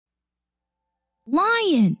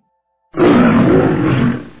Lion.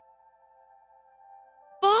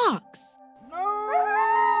 Fox.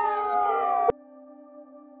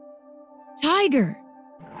 Tiger.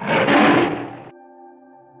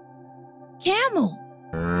 Camel.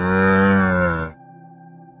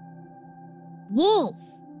 Wolf.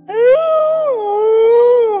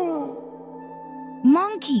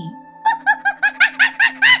 Monkey.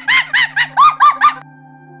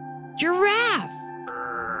 Giraffe.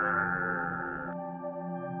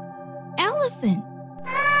 Elephant.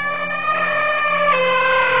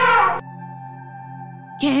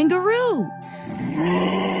 Kangaroo.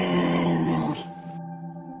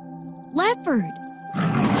 Leopard.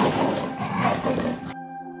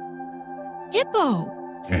 Hippo.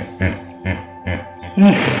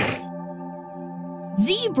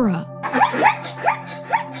 Zebra.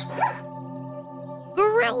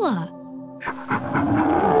 Gorilla.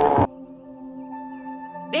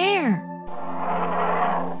 Bear.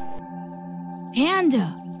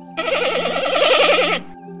 Panda.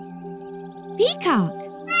 Peacock.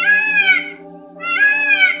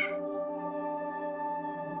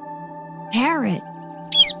 Parrot.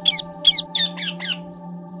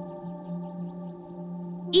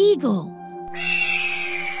 Eagle.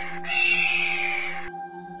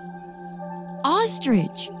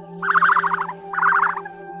 Ostrich.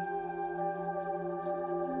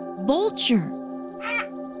 Vulture.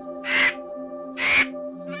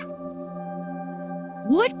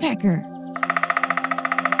 Woodpecker.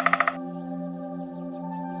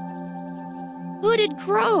 Hooded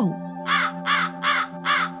crow.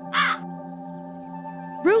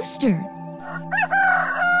 Rooster.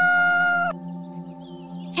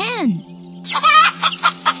 Hen.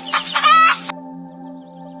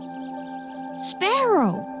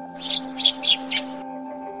 Sparrow.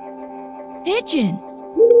 Pigeon.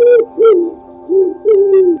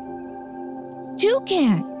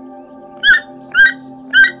 Toucan.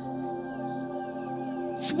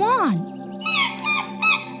 Swan.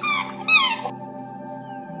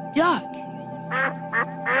 Duck.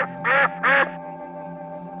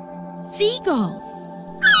 Seagulls.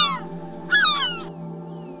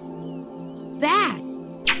 Bat.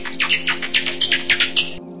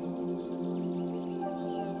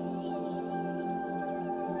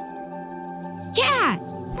 Cat.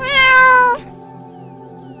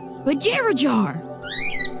 Bajarajar.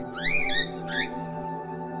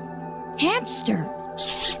 Hamster.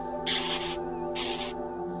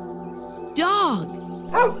 Dog.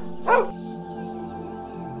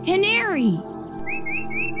 Canary.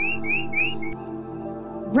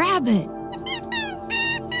 Rabbit.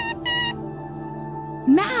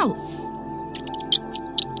 Mouse.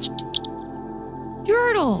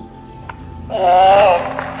 Turtle.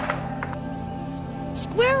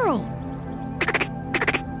 Squirrel.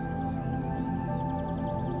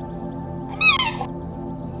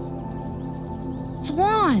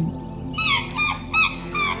 Swan.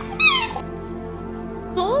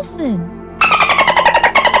 Dolphin.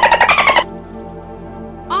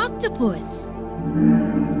 Octopus.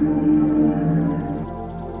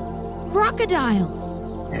 Crocodiles.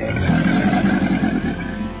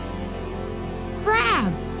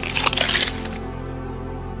 Crab.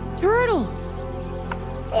 Turtles.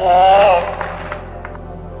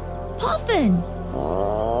 Puffin.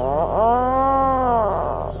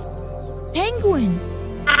 Penguin.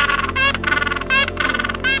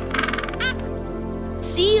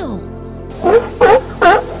 Seal.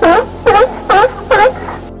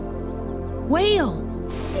 Whale.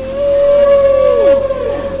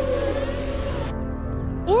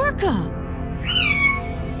 Orca.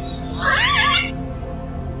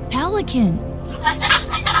 Pelican.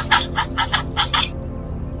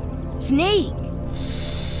 Snake.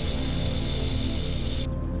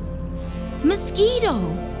 Mosquito.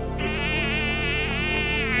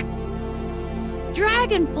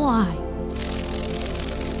 Dragonfly.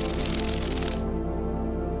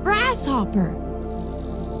 Grasshopper.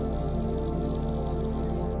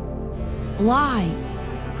 Fly.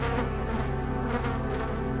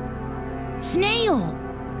 Snail.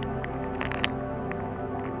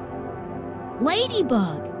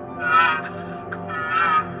 Ladybug.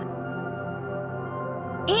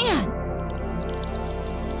 Ant.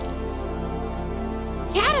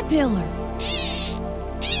 Caterpillar.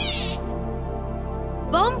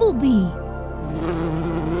 Bumblebee.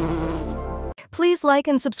 Please like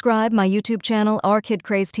and subscribe my YouTube channel,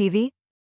 KidCraze-TV.